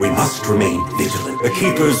We must remain vigilant. The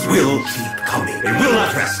Keepers will keep coming. They will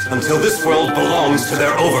not rest until this world belongs to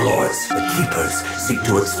their overlords. The Keepers seek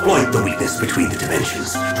to exploit the weakness between the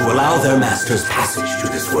dimensions, to allow their masters passage to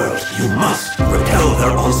this world. You must repel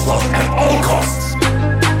their onslaught at all costs.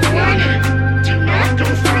 Warning! Do not go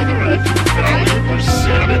further if you value your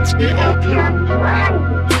sanity of your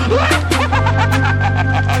ground.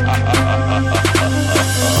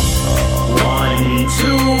 1,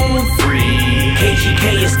 2, 3.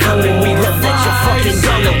 KGK is coming, we love that you're fucking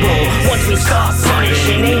gullible. Once we start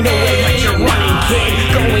punishing, ain't no way that you're running, kid.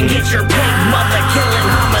 Go and get your big mother killing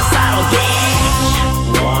homicidal bitch.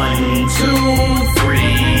 1, 2,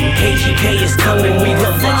 3. KGK is coming, we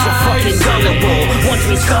love that you're fucking gullible. Once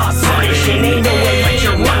we start punishing, ain't no way that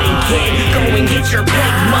you're running, kid. Go and get your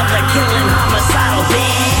big mother killing homicidal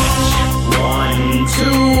bitch. 1,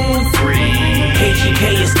 2, 3. KGK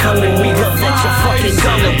is coming, we love that you're fucking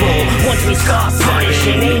gullible. Once we start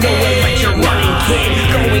punishing, ain't no way that you're running, kid.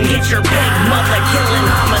 Go and get your big mother killing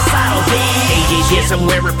homicidal bitch. AJ's here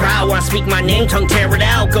somewhere and proud, wanna speak my name, tongue tear it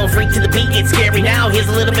out. Go freak to the beat, get scary now. Here's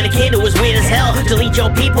a little bit of kid who was weird as hell. Delete your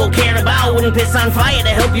people care about, wouldn't piss on fire to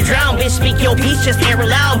help you drown. Bitch, speak your piece, just air it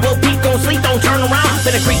loud. Both peep, don't sleep, don't turn around.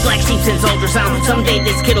 Been a creep like sheep since ultrasound. Someday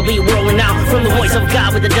this kid'll be whirling out from the voice of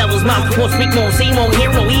God with the devil's mouth. Won't speak, won't see, won't hear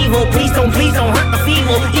no evil. Please don't hurt the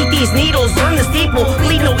feeble. Eat these needles, burn the steeple.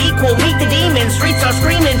 Leave no equal, meet the demons. Streets are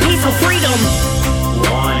screaming, peaceful freedom.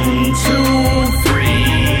 1, 2, 3.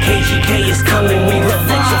 KGK is coming, we love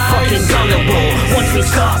that you're fucking gullible. Once we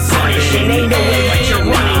start punishing, ain't no way that you're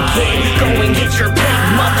running, kid. Go and get your big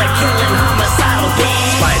mother killing homicidal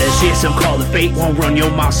bitch. Spiders here, some call it fate. Won't run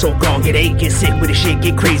your mouth so gone, get ate, get sick with the shit,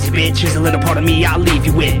 get crazy, bitch. Here's a little part of me I'll leave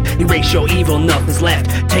you with. Erase your evil, nothing's left.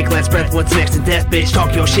 Take last breath, what's next to death, bitch.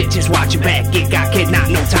 Talk your shit, just watch your back. Get got kidnapped,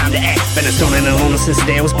 no time to act. Been a stone and a loner since the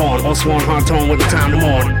day I was born. On sworn hard tone with no time to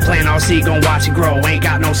mourn. Plan RC, gon' watch it grow. Ain't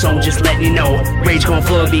got no soul, just letting you know. Rage gon'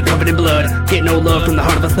 flood, be covered in blood. Get no love from the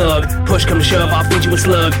heart of a thug. Push come to shove, I'll feed you a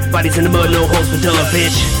slug. Bodies in the mud, no holes for dub,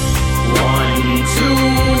 bitch. 1,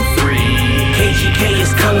 2, 3. KGK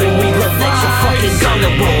is coming, we love that you're fucking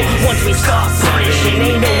gullible. Once we start punishing,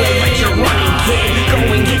 ain't no way that you're running, kid. Go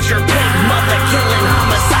and get your big mother killing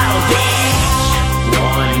homicidal bitch.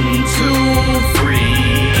 1, 2, 3.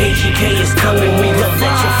 KGK is coming, we love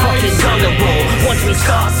that you're fucking gullible. Once we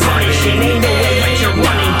start punishing, ain't no way that you're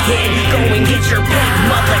running, kid. Go and get your big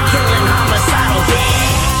mother killing homicidal bitch.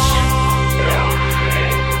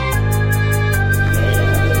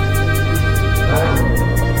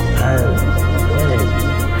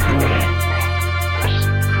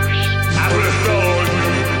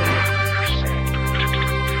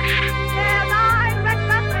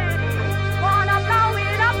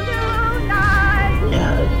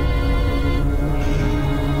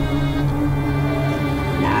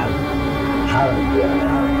 Now, how